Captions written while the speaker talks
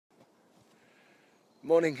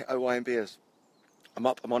Morning, OYNBers. I'm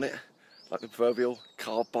up, I'm on it, like the proverbial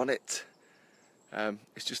car bonnet.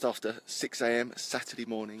 It's just after 6 a.m. Saturday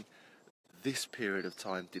morning. This period of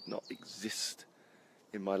time did not exist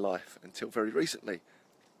in my life until very recently,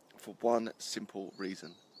 for one simple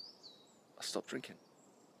reason. I stopped drinking.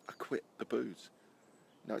 I quit the booze.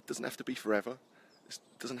 Now, it doesn't have to be forever. It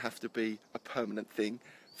doesn't have to be a permanent thing.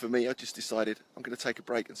 For me, I just decided I'm going to take a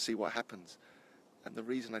break and see what happens. And the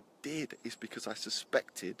reason I did is because I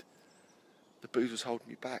suspected the booze was holding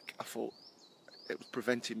me back. I thought it was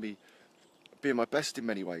preventing me being my best in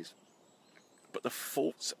many ways. But the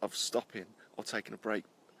thoughts of stopping or taking a break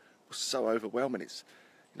was so overwhelming. It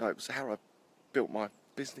was how I built my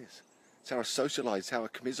business. It's how I socialised, how I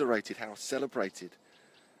commiserated, how I celebrated.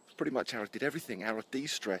 It's pretty much how I did everything, how I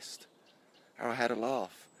de-stressed, how I had a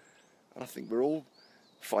laugh. And I think we're all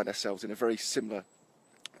find ourselves in a very similar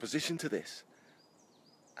position to this.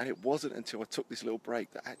 And it wasn't until I took this little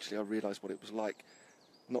break that actually I realised what it was like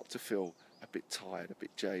not to feel a bit tired, a bit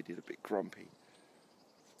jaded, a bit grumpy,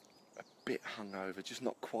 a bit hungover, just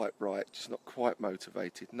not quite right, just not quite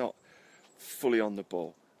motivated, not fully on the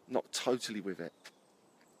ball, not totally with it.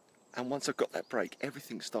 And once I got that break,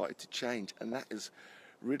 everything started to change, and that is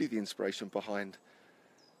really the inspiration behind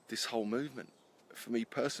this whole movement. For me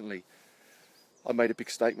personally, I made a big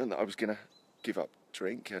statement that I was going to give up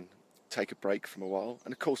drink and take a break from a while.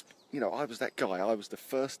 And of course, I was that guy. I was the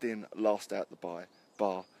first in, last out the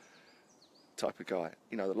bar type of guy.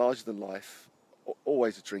 The larger than life,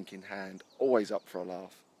 always a drink in hand, always up for a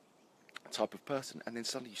laugh type of person. And then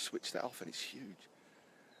suddenly you switch that off and it's huge.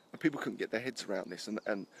 And people couldn't get their heads around this.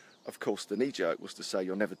 And of course, the knee jerk was to say,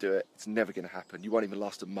 you'll never do it. It's never going to happen. You won't even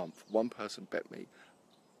last a month. One person bet me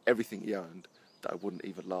everything he owned that I wouldn't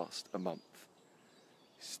even last a month.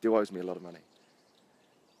 He still owes me a lot of money.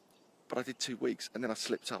 But I did 2 weeks and then I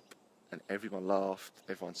slipped up and everyone laughed.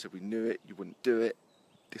 Everyone said we knew it, you wouldn't do it.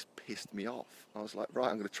 This pissed me off. I was like, right,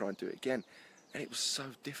 I'm going to try and do it again. And it was so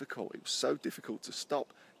difficult. It was so difficult to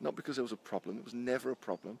stop. Not because there was a problem. It was never a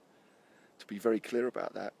problem. To be very clear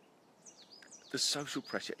about that. The social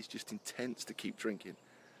pressure is just intense to keep drinking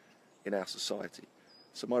in our society.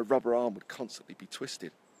 So my rubber arm would constantly be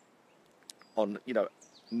twisted on,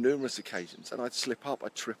 numerous occasions. And I'd slip up,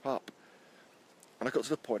 I'd trip up. And I got to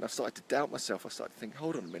the point I started to doubt myself. I started to think,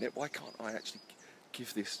 hold on a minute, why can't I actually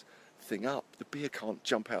give this thing up? The beer can't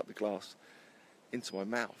jump out the glass into my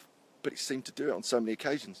mouth. But it seemed to do it on so many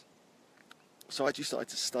occasions. So I actually started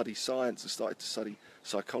to study science and started to study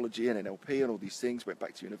psychology and NLP and all these things. Went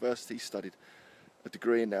back to university, studied a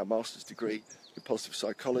degree and now a master's degree in positive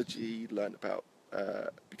psychology, learned about,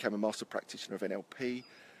 became a master practitioner of NLP,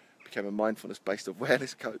 became a mindfulness-based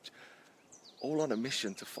awareness coach. All on a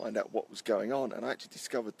mission to find out what was going on, and I actually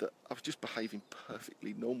discovered that I was just behaving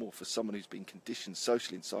perfectly normal for someone who's been conditioned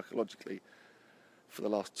socially and psychologically for the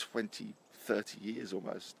last 20, 30 years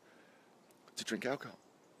almost to drink alcohol.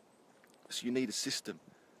 So you need a system,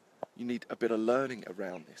 you need a bit of learning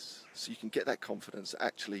around this, so you can get that confidence that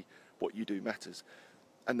actually what you do matters,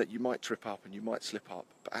 and that you might trip up and you might slip up,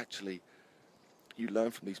 but actually you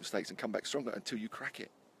learn from these mistakes and come back stronger until you crack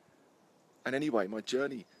it. And anyway, my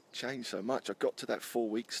journey changed so much. I got to that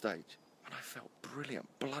 4-week stage and I felt brilliant,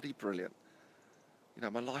 bloody brilliant.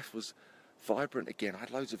 My life was vibrant again. I had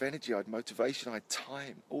loads of energy, I had motivation, I had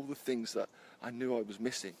time, all the things that I knew I was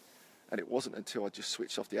missing. And it wasn't until I just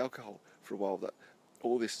switched off the alcohol for a while that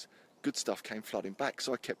all this good stuff came flooding back.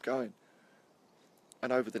 So I kept going.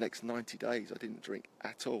 And over the next 90 days, I didn't drink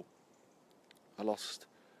at all. I lost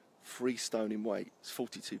 3 stone in weight. It's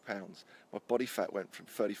 42 pounds. My body fat went from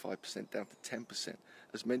 35% down to 10%.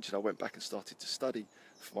 As mentioned, I went back and started to study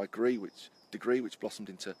for my degree, which blossomed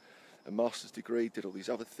into a master's degree, did all these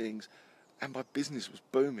other things, and my business was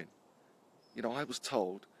booming. I was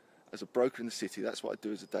told, as a broker in the city, that's what I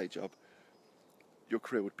do as a day job, your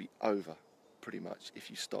career would be over, pretty much, if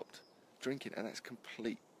you stopped drinking, and that's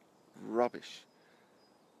complete rubbish.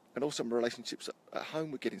 And also my relationships at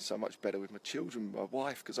home were getting so much better with my children, with my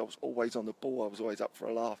wife, because I was always on the ball, I was always up for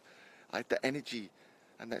a laugh. I had the energy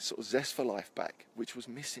and that sort of zest for life back, which was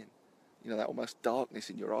missing. That almost darkness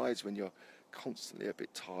in your eyes when you're constantly a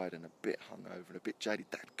bit tired and a bit hungover and a bit jaded.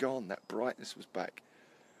 That gone, that brightness was back.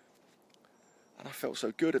 And I felt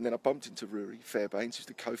so good. And then I bumped into Rory Fairbairn, who's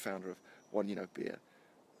the co-founder of OYNB Beer.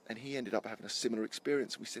 And he ended up having a similar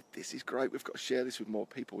experience. We said, this is great, we've got to share this with more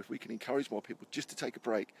people. If we can encourage more people just to take a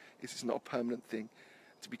break, this is not a permanent thing.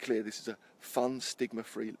 To be clear, this is a fun,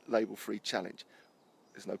 stigma-free, label-free challenge.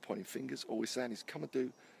 There's no pointing fingers. All we're saying is come and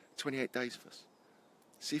do 28 days with us.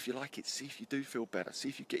 See if you like it, see if you do feel better, see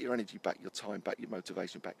if you get your energy back, your time back, your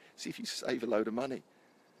motivation back, see if you save a load of money.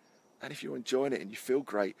 And if you're enjoying it and you feel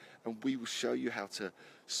great, and we will show you how to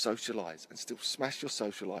socialise and still smash your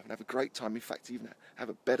social life and have a great time, in fact even have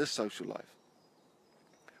a better social life.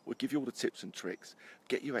 We'll give you all the tips and tricks,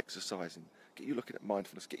 get you exercising, get you looking at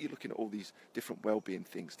mindfulness, get you looking at all these different well-being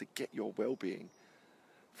things to get your well-being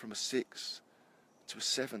from a 6 to a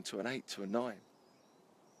 7 to an 8 to a 9.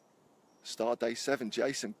 Start day 7,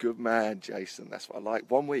 Jason. Good man, Jason. That's what I like.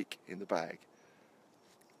 1 week in the bag.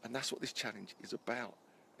 And that's what this challenge is about.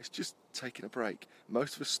 It's just taking a break.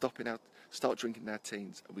 Most of us start drinking in our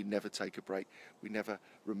teens, and we never take a break. We never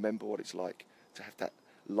remember what it's like to have that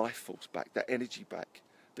life force back, that energy back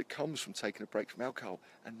that comes from taking a break from alcohol.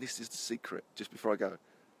 And this is the secret, just before I go.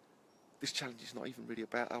 This challenge is not even really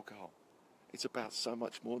about alcohol. It's about so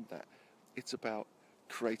much more than that. It's about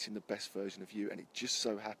creating the best version of you, and it just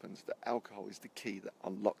so happens that alcohol is the key that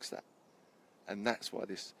unlocks that. And that's why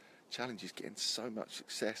this challenge is getting so much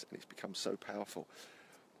success, and it's become so powerful.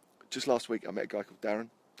 Just last week I met a guy called Darren.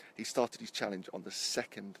 He started his challenge on the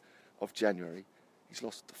 2nd of January. He's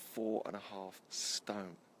lost 4.5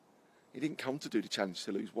 stone. He didn't come to do the challenge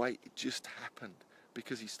to lose weight. It just happened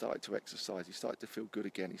because he started to exercise. He started to feel good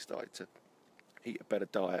again. He started to eat a better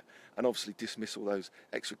diet, and obviously dismiss all those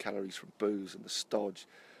extra calories from booze and the stodge,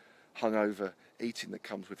 hungover eating that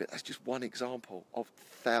comes with it. That's just one example of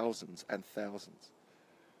thousands and thousands.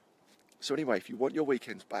 So anyway, if you want your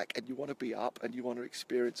weekends back and you want to be up and you want to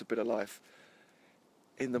experience a bit of life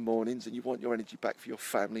in the mornings, and you want your energy back for your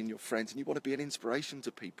family and your friends, and you want to be an inspiration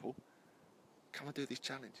to people, come and do this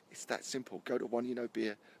challenge. It's that simple. Go to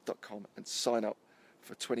OYNB.com and sign up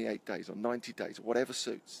for 28 days or 90 days or whatever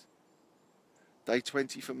suits. Day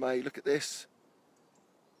 20 for May, look at this.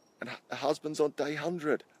 And a husband's on day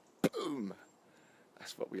 100. Boom!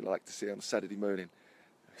 That's what we like to see on Saturday morning.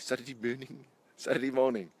 Saturday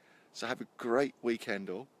morning. So have a great weekend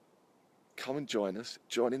all. Come and join us.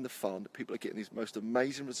 Join in the fun. People are getting these most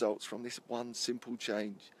amazing results from this one simple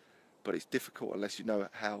change. But it's difficult unless you know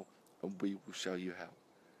how, and we will show you how.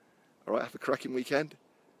 All right, have a cracking weekend.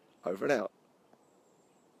 Over and out.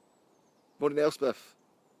 Morning, Elspeth.